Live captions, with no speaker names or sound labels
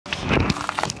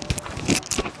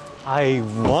I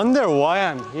wonder why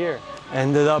I'm here.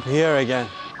 Ended up here again.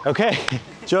 Okay,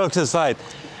 jokes aside,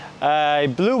 I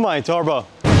blew my turbo.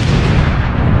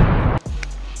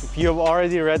 If you've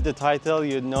already read the title,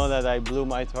 you'd know that I blew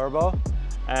my turbo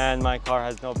and my car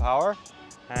has no power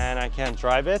and I can't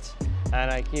drive it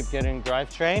and I keep getting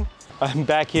drivetrain. I'm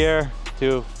back here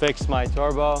to fix my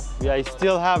turbo. I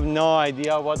still have no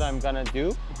idea what I'm gonna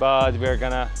do, but we're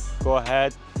gonna go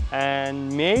ahead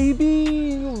and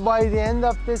maybe by the end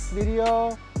of this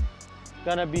video,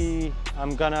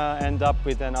 I'm gonna end up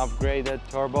with an upgraded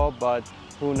turbo, but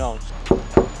who knows?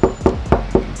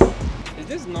 Is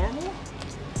this normal?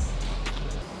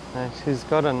 Nice. He's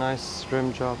got a nice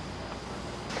rim job.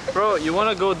 Bro, you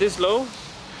wanna go this low?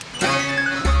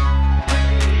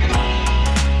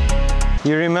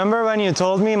 You remember when you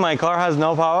told me my car has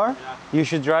no power? Yeah. You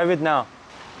should drive it now.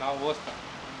 Now what's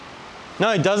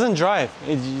No, it doesn't drive.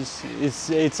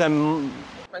 It's a...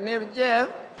 My name is Jeff.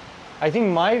 I think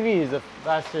Myvi is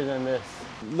faster than this.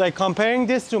 Like comparing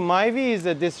this to Myvi is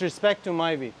a disrespect to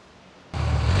Myvi.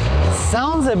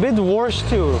 Sounds a bit worse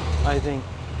too, I think.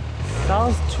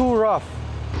 Sounds too rough.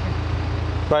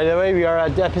 By the way, we are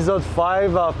at episode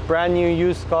 5 of brand new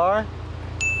used car.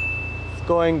 It's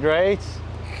going great.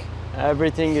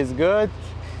 Everything is good.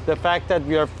 The fact that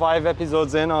we are 5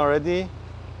 episodes in already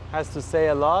has to say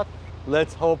a lot.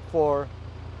 Let's hope for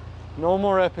no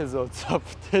more episodes of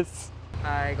this.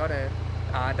 I got a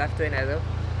drivetrain as well.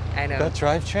 And That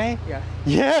drivetrain? yeah.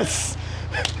 Yes!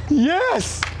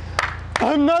 Yes!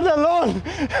 I'm not alone!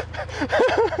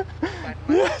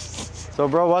 Yes! So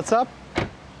bro, what's up?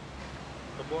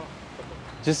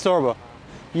 Just turbo.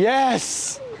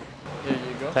 Yes! Here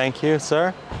you go. Thank you,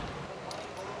 sir.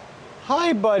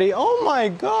 Hi, buddy. Oh my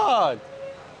God.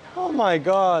 Oh my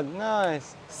God,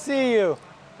 nice. See you.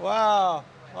 Wow,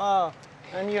 wow.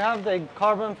 And you have the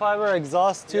carbon fiber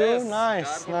exhaust too? Yes,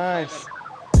 Nice, carbon nice. fiber.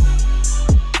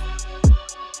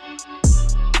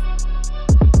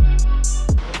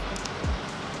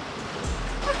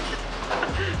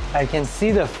 I can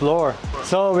see the floor.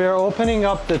 So we're opening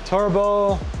up the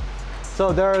turbo.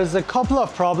 So there's a couple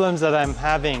of problems that I'm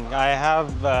having. I have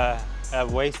a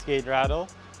wastegate rattle.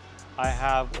 I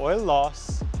have oil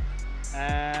loss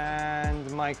and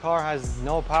my car has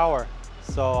no power.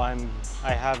 So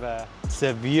I have a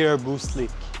severe boost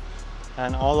leak.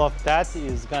 And all of that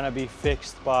is gonna be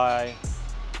fixed by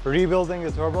rebuilding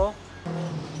the turbo.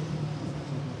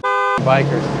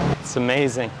 Bikers, it's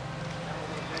amazing.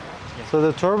 So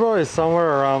the turbo is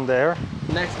somewhere around there.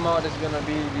 Next mod is gonna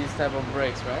be these type of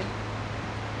brakes, right?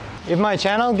 If my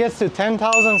channel gets to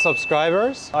 10,000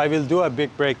 subscribers, I will do a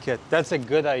big brake kit. That's a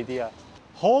good idea.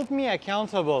 Hold me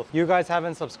accountable. You guys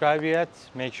haven't subscribed yet,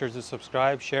 make sure to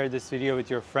subscribe, share this video with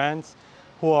your friends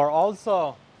who are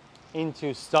also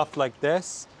into stuff like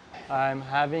this. I'm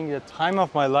having the time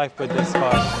of my life with this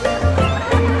car.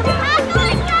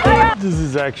 This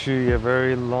is actually a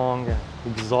very long and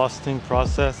exhausting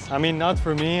process. I mean, not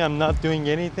for me, I'm not doing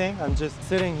anything. I'm just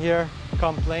sitting here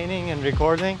complaining and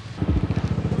recording.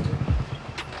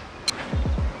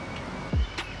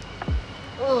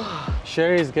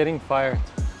 Sherry is getting fired.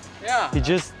 Yeah. He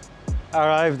just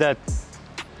arrived at...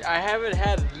 I haven't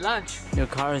had lunch. Your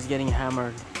car is getting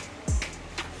hammered.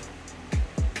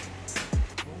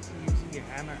 Using a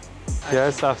hammer.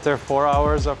 Yes, after 4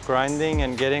 hours of grinding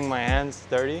and getting my hands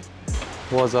dirty,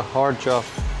 was a hard job.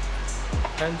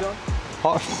 Hand job?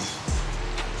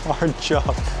 Hard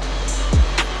job.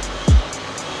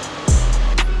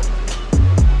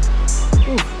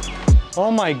 Oof.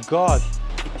 Oh my God.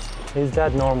 Is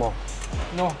that normal?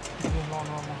 No, this is not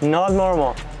normal. Not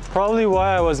normal. Probably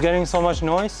why I was getting so much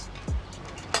noise.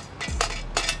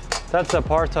 That's a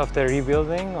part of the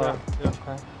rebuilding? Or? Yeah.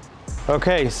 Okay.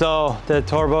 Okay, so the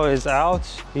turbo is out.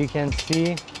 You can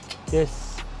see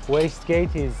this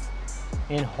wastegate is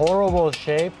in horrible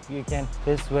shape.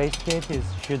 This wastegate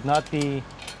should not be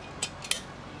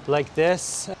like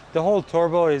this. The whole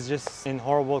turbo is just in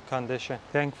horrible condition.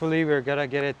 Thankfully, we're gonna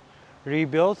get it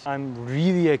rebuilt. I'm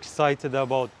really excited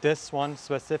about this one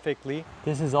specifically.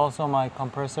 This is also my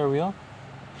compressor wheel.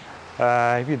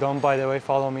 If you don't, by the way,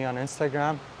 follow me on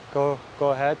Instagram. Go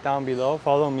ahead down below,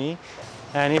 follow me.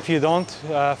 And if you don't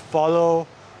follow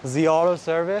the auto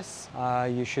service,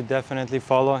 you should definitely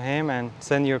follow him and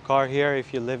send your car here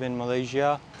if you live in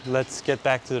Malaysia. Let's get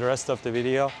back to the rest of the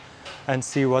video and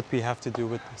see what we have to do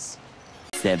with this.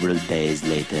 Several days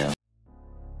later.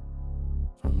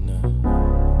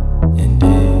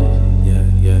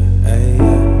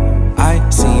 I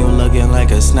see you looking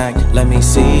like a snack. Let me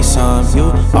see some.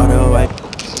 You are the way.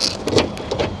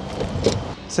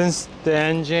 Since the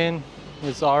engine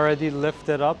It's already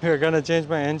lifted up. We're gonna change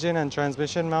my engine and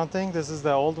transmission mounting. This is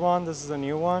the old one, this is the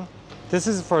new one. This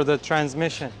is for the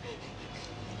transmission.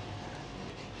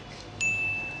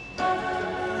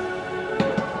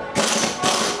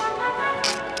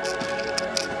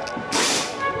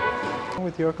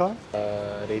 With your car?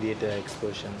 Radiator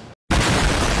explosion.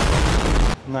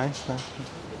 Nice, nice.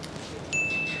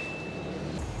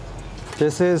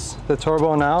 This is the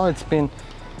turbo now. It's been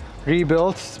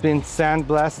rebuilt, it's been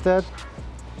sandblasted.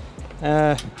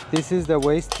 This is the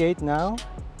wastegate now.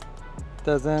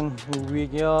 Doesn't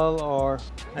wiggle or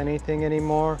anything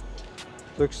anymore.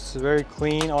 Looks very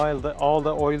clean. All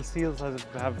the oil seals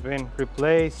have been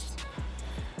replaced.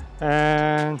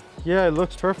 And yeah, it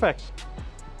looks perfect.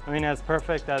 I mean, as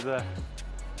perfect as a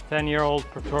 10-year-old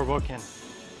turbo can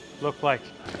look like.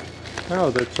 Oh,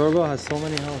 the turbo has so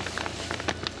many holes.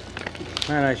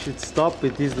 Man, I should stop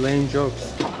with these lame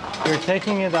jokes. You're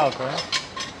taking it out, right?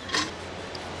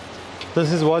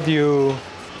 This is what you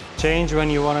change when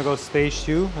you want to go stage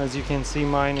 2. As you can see,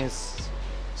 mine is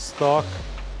stock.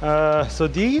 So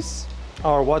these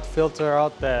are what filter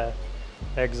out the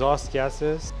exhaust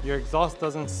gases. Your exhaust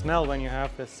doesn't smell when you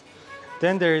have this.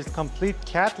 Then there is complete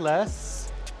catless,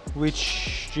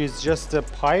 which is just a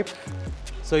pipe.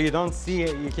 So you don't see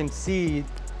it, you can see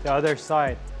the other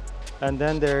side. And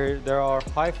then there are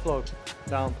high flow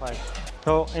down pipes.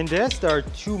 So in this, there are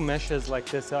 2 meshes like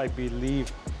this, I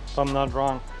believe, if I'm not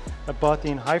wrong. But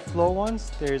in high flow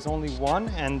ones, there is only one,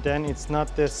 and then it's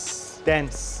not this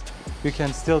dense. You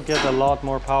can still get a lot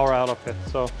more power out of it.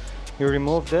 So you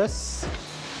remove this,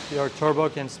 your turbo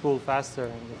can spool faster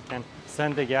and you can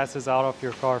send the gases out of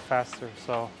your car faster.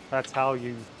 So that's how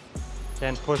you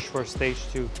can push for stage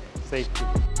 2 safety.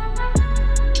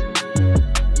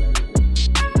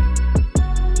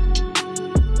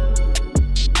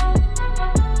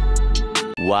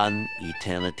 One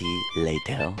eternity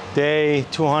later. Day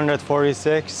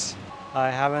 246. I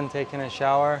haven't taken a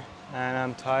shower and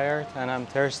I'm tired and I'm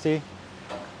thirsty.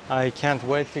 I can't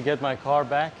wait to get my car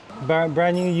back.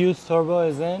 Brand new used turbo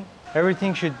is in.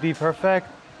 Everything should be perfect.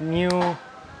 New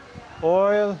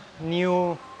oil,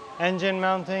 new engine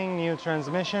mounting, new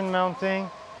transmission mounting.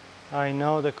 I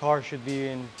know the car should be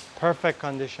in perfect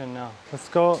condition now. Let's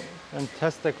go and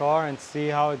test the car and see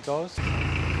how it goes.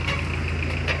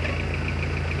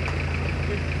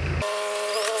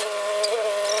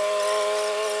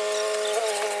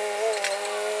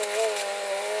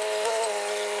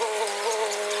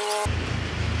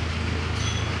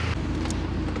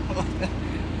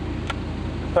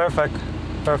 Perfect,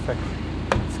 perfect.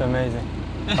 It's amazing.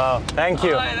 Wow, thank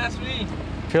you. Hi, that's me.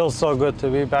 Feels so good to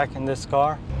be back in this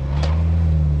car.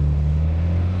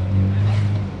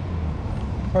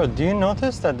 Bro, do you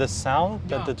notice that the sound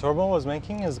that the turbo was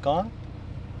making is gone?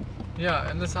 Yeah,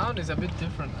 and the sound is a bit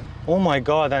different. Oh my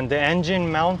God, and the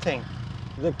engine mounting.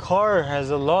 The car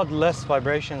has a lot less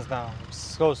vibrations now. It's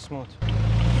so smooth.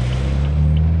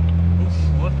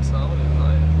 What sound is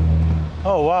like?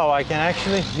 Oh wow, I can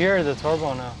actually hear the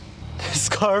turbo now. This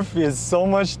car feels so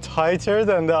much tighter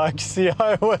than the XC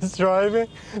I was driving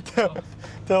the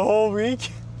whole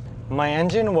week. My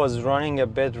engine was running a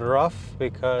bit rough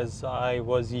because I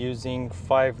was using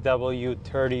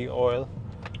 5W30 oil,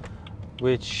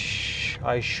 which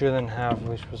I shouldn't have,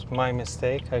 which was my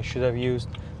mistake. I should have used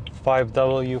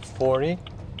 5W40.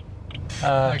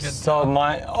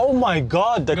 Oh my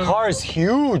God, the car is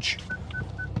huge.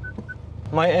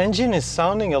 My engine is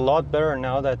sounding a lot better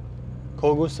now that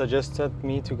Kogu suggested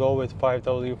me to go with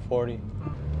 5W40.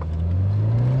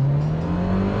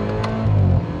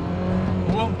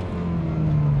 Whoa.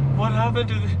 What happened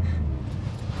to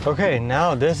the... Okay,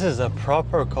 now this is a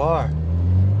proper car.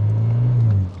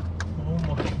 Oh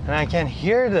my... And I can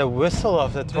hear the whistle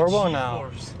of the turbo now.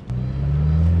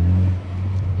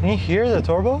 Can you hear the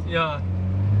turbo? Yeah.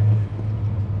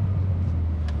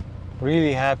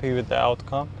 Really happy with the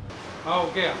outcome. Oh,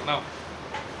 okay, now.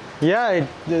 Yeah,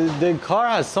 the car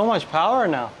has so much power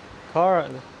now.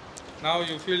 Now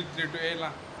you feel 3 to 8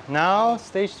 lah. Now,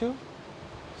 stage 2?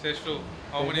 Stage 2.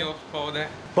 How many of power there?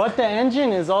 But the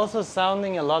engine is also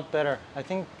sounding a lot better. I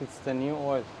think it's the new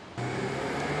oil.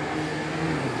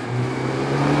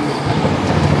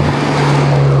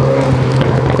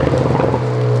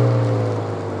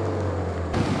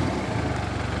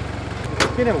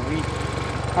 It's been a week.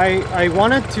 I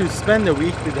wanted to spend a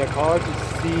week with the car to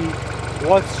see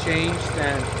what's changed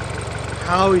and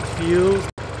how it feels.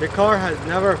 The car has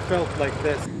never felt like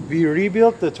this. We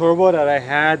rebuilt the turbo that I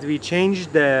had. We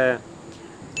changed the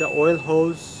oil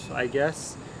hose, I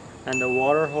guess, and the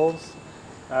water hose,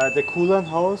 the coolant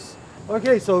hose.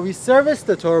 Okay, so we serviced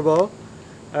the turbo.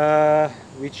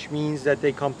 which means that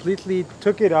they completely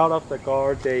took it out of the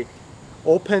car. They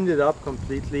opened it up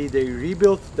completely. They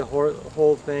rebuilt the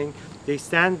whole thing. They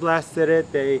sandblasted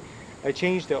it. They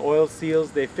changed the oil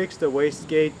seals. They fixed the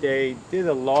wastegate. They did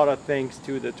a lot of things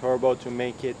to the turbo to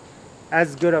make it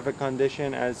as good of a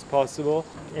condition as possible.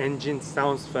 Engine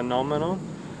sounds phenomenal.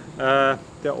 The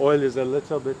oil is a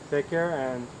little bit thicker,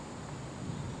 and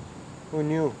who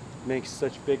knew, makes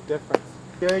such big difference.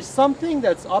 There is something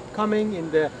that's upcoming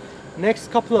in the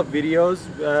next couple of videos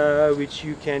which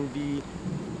you can be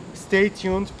stay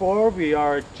tuned for. We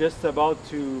are just about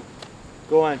to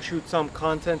go and shoot some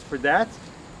content for that.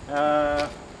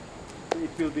 It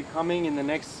will be coming in the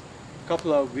next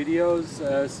couple of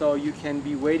videos, so you can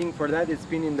be waiting for that. It's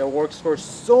been in the works for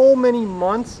so many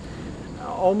months,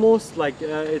 almost like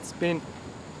it's been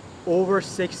over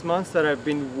 6 months that I've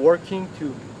been working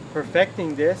to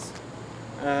perfecting this.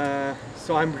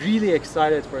 So I'm really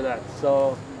excited for that,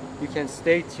 so you can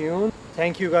stay tuned.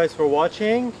 Thank you guys for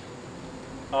watching.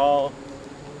 I'll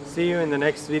see you in the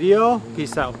next video.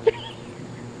 Peace out.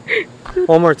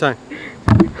 One more time.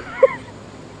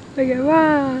 Okay,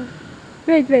 one.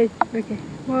 Wait. Okay,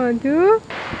 1, 2.